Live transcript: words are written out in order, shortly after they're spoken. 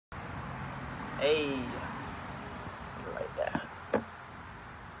Hey, right there.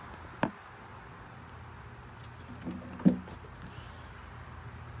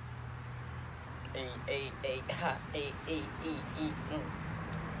 Hey, ha, hey, hey, hey, hey.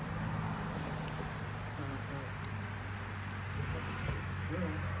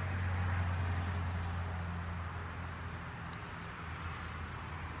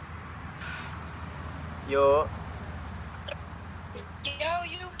 Yo. Yo,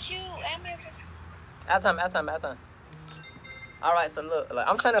 you cute. At time. All right, so look, like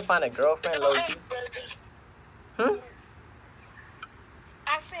I'm trying to find a girlfriend, low key.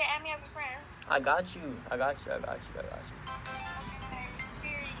 I said add me as a friend. I got you. Okay,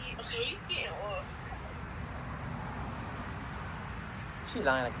 period. Okay, you can't look. She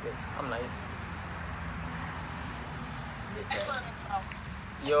lying like a bitch. I'm nice.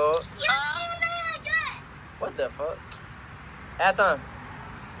 Yo. What the fuck? At time.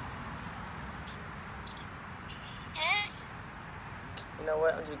 You know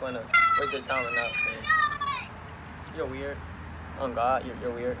what? I'm just gonna waste your time right now. Man. You're weird. Oh God,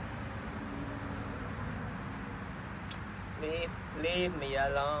 you're weird. Leave me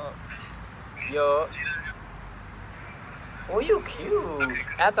alone. Yo. Oh, you cute.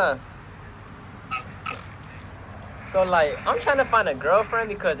 At time. So like, I'm trying to find a girlfriend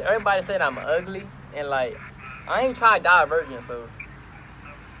because everybody said I'm ugly, and like, I ain't trying to die a virgin. So.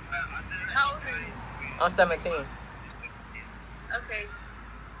 How old are you? I'm 17. Okay.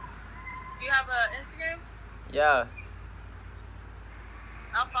 Do you have an Instagram? Yeah.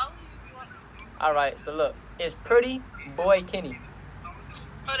 I'll follow you if you want. All right. So look, it's Pretty Boy Kenny.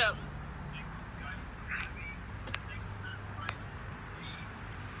 Hold up.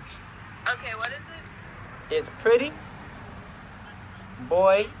 Okay, what is it? It's Pretty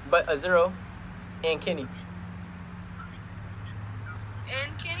Boy, but a 0, and Kenny.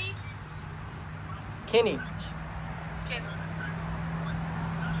 And Kenny? Kenny. Kenny.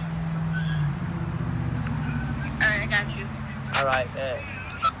 Alright, I got you. All right.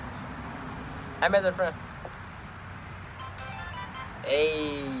 I'm as a friend.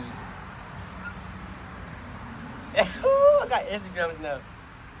 Hey. I got Instagrams now.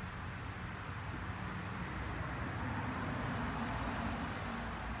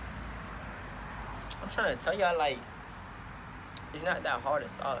 I'm trying to tell y'all, like, it's not that hard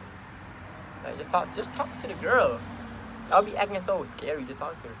as sauce. Like, just talk to the girl. Y'all be acting so scary. Just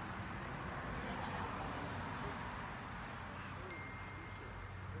talk to her.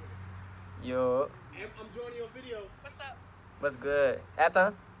 Yo. I'm joining your video. What's up? What's good? At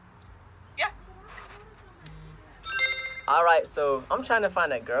time? Yeah. All right, so I'm trying to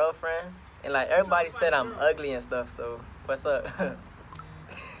find a girlfriend, and like everybody said I'm ugly and stuff. So what's up?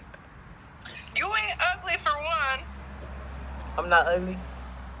 You ain't ugly for one. I'm not ugly.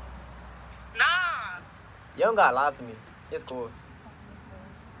 Nah. You don't gotta lie to me. It's cool.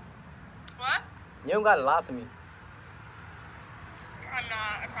 What? You don't gotta lie to me. I'm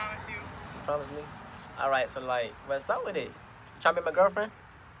not, I promise you. You promise me? All right, so like, what's up with it? Trying to be my girlfriend?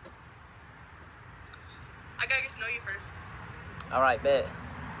 I gotta get to know you first. All right, bet.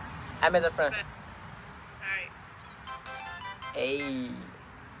 I'm as a friend. Bet. Alright. Hey.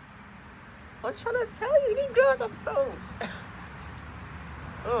 I'm trying to tell you, these girls are so.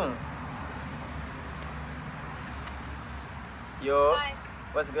 Yo. Hi.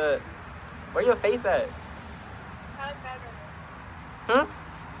 What's good? Where your face at? I look bad right now. Hmm?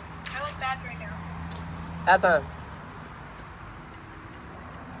 I look bad right now. That time.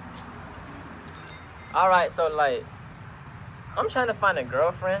 Alright, so like, I'm trying to find a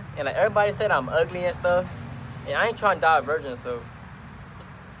girlfriend, and like everybody said I'm ugly and stuff, and I ain't trying to die a virgin, so.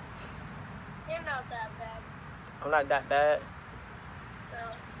 You're not that bad. I'm not that bad.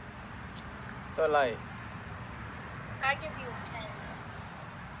 No. So like. I give you a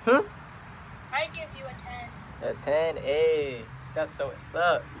 10. Hmm? I give you a 10. A 10, hey. That's so what's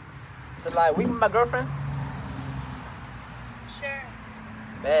up. So like, we be my girlfriend? Sure.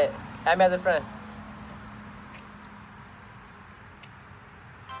 Bet. Add me as a friend.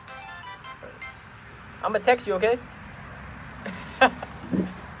 I'm gonna text you, okay?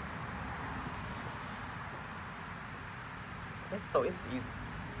 It's easy.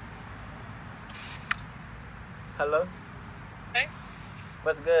 Hello? Hey?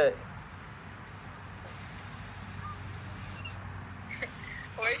 What's good?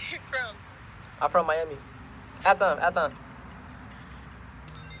 Where are you from? I'm from Miami. At time.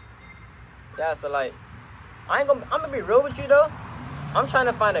 Yeah, so like, I'm gonna be real with you though. I'm trying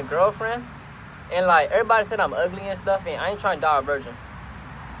to find a girlfriend, and like everybody said I'm ugly and stuff, and I ain't trying to die a virgin.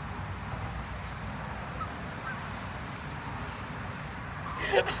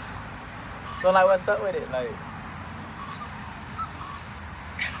 So like, what's up with it? Like,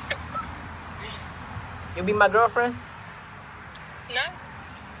 you be my girlfriend? No.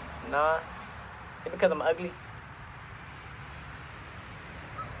 Nah. It's because I'm ugly.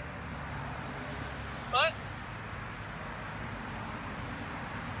 What?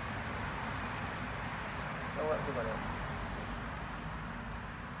 You know what? Keep on it.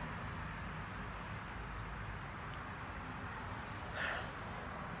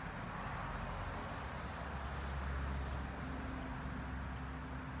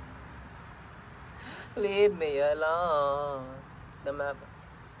 Leave me alone. The map.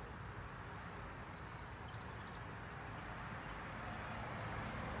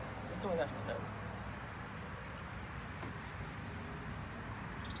 It's doing that stuff.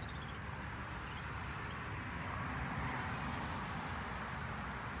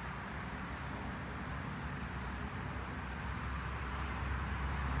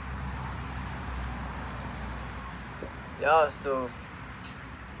 Yeah, so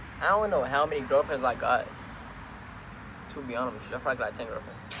I don't know how many girlfriends I got. To be honest, I probably got like 10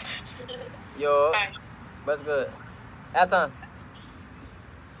 girlfriends. Yo, Hi. what's good? At time.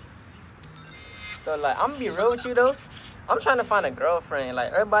 So like, I'm gonna be real with you though. I'm trying to find a girlfriend.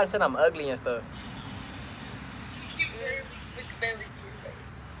 Like everybody said I'm ugly and stuff. You keep barely, sick barely see your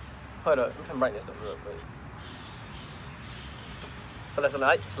face. Hold up, I'm trying to brighten this up real quick. So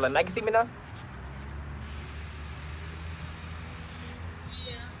let Nike see me now.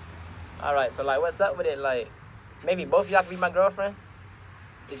 Yeah. All right, so like, what's up with it? Like, maybe both of y'all can be my girlfriend.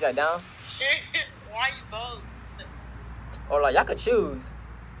 If y'all down, Why you both? or like y'all could choose.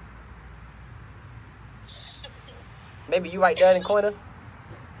 Maybe you right there in the corner.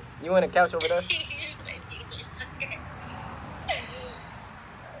 You on the couch over there.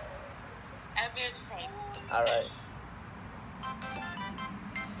 Evan's friend. All right.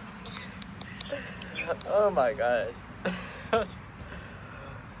 Oh my gosh.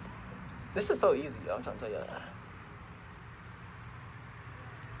 This is so easy, yo. I'm trying to tell you.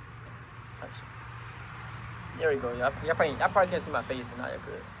 There we go, y'all. Y'all probably can't see my face, but now you're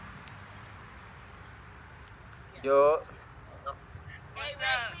good. Yo, Hey,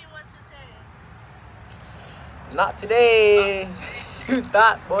 Ray, what's his name? not today. You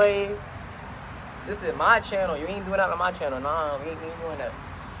thought, boy. This is my channel. You ain't doing that on my channel. Nah, we ain't doing that.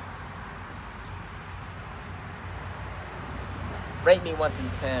 Rate me 1 through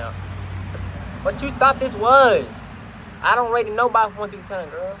 10. What you thought this was? I don't rate nobody from 1 through 10,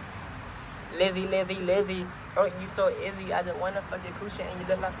 girl. Lizzie. Oh, you so izzy. I just want to fucking crucial and you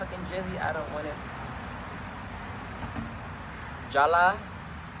look like fucking Jizzy. I don't want it. Jayla.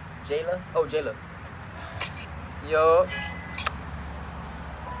 Oh, Jayla. Yo.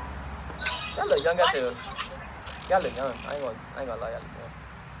 Y'all look young as hell. Y'all look young. I ain't gonna lie, y'all look young.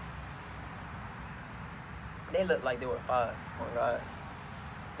 They look like they were 5. Oh my god.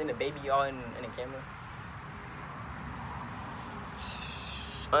 Then the baby all in the camera.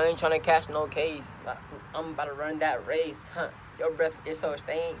 I ain't trying to catch no case. I'm about to run that race. Huh. Your breath is so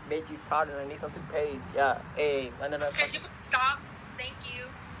stank. Bitch, you probably gonna need some toothpaste. Yeah. Hey, run it up. Could you stop? Thank you.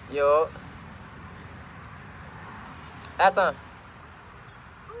 Yo. That time.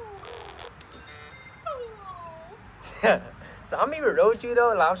 So I'm even real with you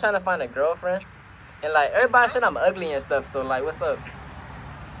though. Like I'm trying to find a girlfriend. And like everybody said I'm ugly and stuff. So like what's up?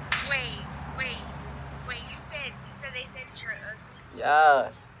 Wait. You said they said that you're ugly. Yeah.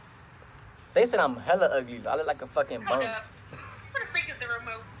 They said I'm hella ugly. I look like a fucking bum. Hold up. Where the freak is the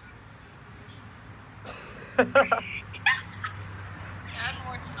remote? Add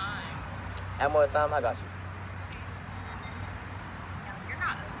more time. Add more time, I got you. No, you're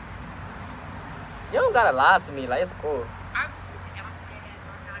not ugly. You don't gotta lie to me, like it's cool. I'm dead ass.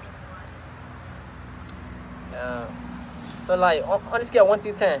 I'm not even lying. Yeah. So like on the scale 1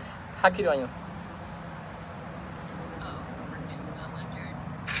 through 10, how cute are you? Oh, freaking 100.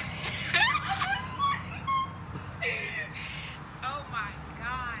 Oh my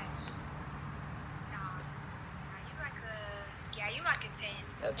gosh. Nah, you like a 10.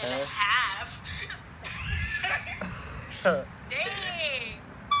 A 10? And a half. Dang.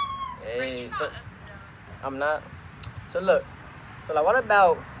 Hey, You're so not ugly, though. I'm not. So look. So like what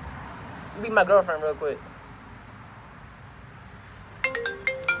about you be my girlfriend real quick?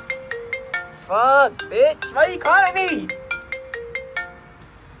 Fuck, bitch. Why you calling me?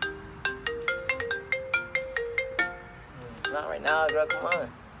 Not right now, girl. Come on.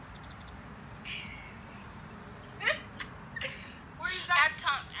 Who are you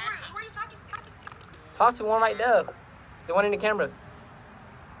talking to? Talk to one right there. The one in the camera.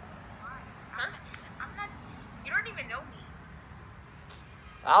 Her? I'm not. You don't even know me.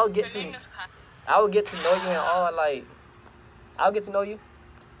 I'll get Her to name is Kai. I will get to know you and all like I'll get to know you.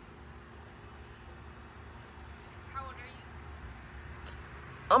 How old are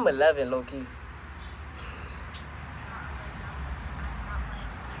you? I'm 11, low key.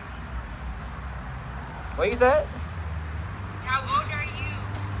 What you said? How old are you?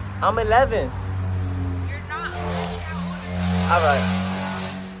 I'm 11. You're not old. How old are you? All right.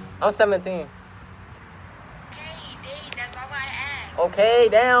 I'm 17. Okay, Dave, that's all I asked. Okay,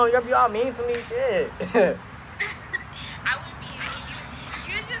 damn, y'all mean to me, shit. I would be.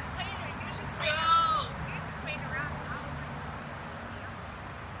 You was just playing her. You was just playing around. You was just playing around. So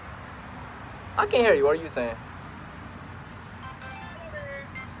I can't hear you. What are you saying?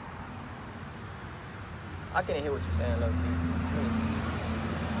 I can't hear what you're saying, low key.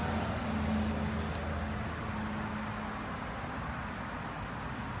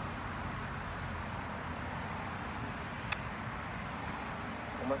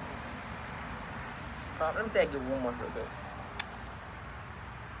 One more. Let me say I give one more real quick.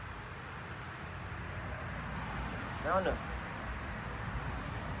 I don't know.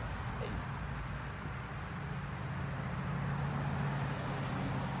 Peace.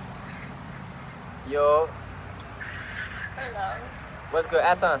 Yo, hello. what's good?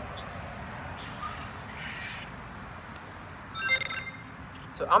 Atan.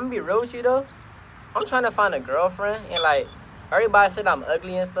 So I'm gonna be real with you though. I'm trying to find a girlfriend and like everybody said I'm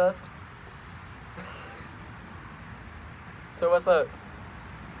ugly and stuff. So what's up?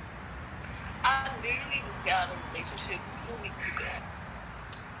 I literally just got out of a relationship 2 weeks ago.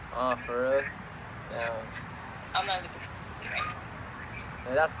 Oh, for real? Yeah. I'm not looking for you right now.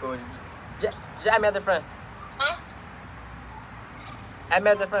 Yeah, that's cool. Just add me as a friend. Huh? Add me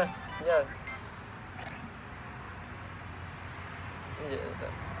as a friend. Yeah.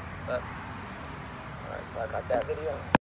 Alright, so I got that video.